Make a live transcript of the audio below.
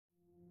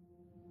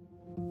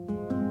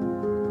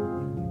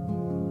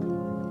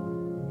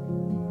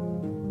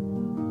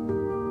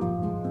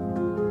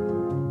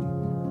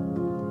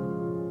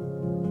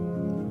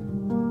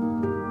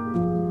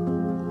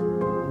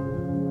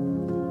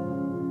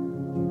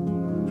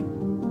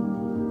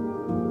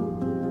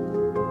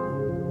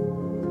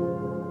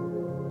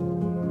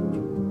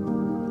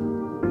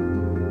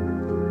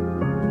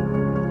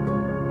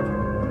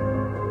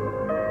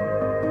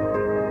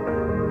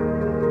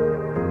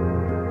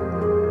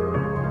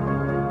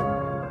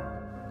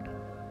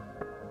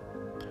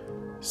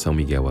São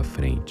Miguel à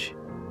frente,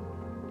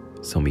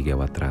 São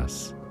Miguel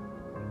atrás,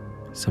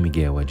 São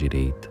Miguel à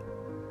direita,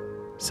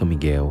 São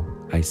Miguel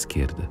à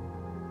esquerda,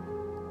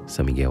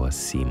 São Miguel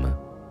acima,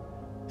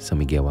 São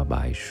Miguel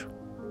abaixo,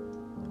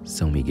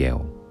 São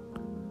Miguel,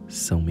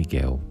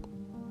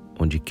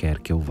 onde quer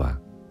que eu vá.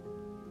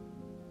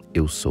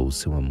 Eu sou o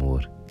seu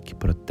amor que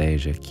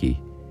protege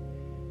aqui.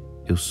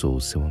 Eu sou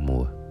o seu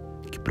amor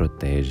que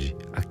protege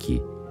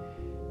aqui.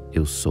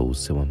 Eu sou o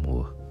seu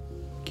amor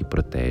que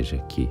protege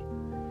aqui.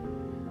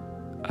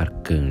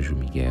 Arcanjo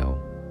Miguel,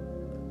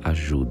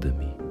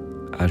 ajuda-me,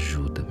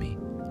 ajuda-me,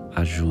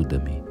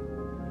 ajuda-me.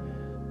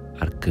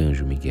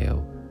 Arcanjo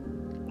Miguel,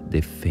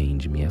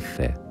 defende minha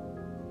fé.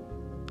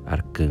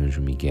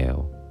 Arcanjo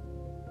Miguel,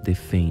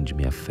 defende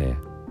minha fé.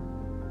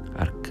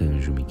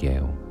 Arcanjo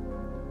Miguel,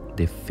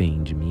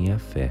 defende minha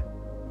fé.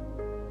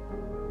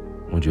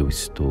 Onde eu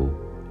estou,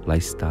 lá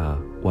está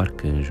o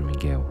Arcanjo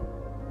Miguel.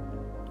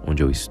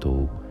 Onde eu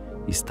estou,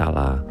 está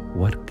lá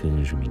o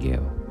Arcanjo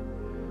Miguel.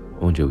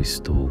 Onde eu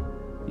estou,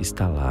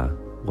 está lá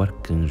o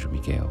Arcanjo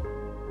Miguel.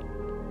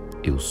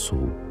 Eu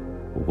sou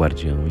o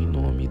guardião em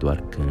nome do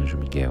Arcanjo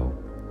Miguel.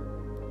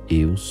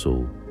 Eu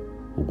sou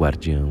o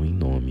guardião em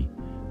nome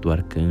do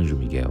Arcanjo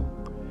Miguel.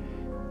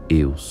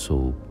 Eu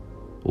sou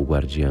o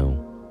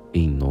guardião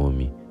em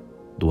nome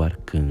do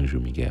Arcanjo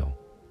Miguel.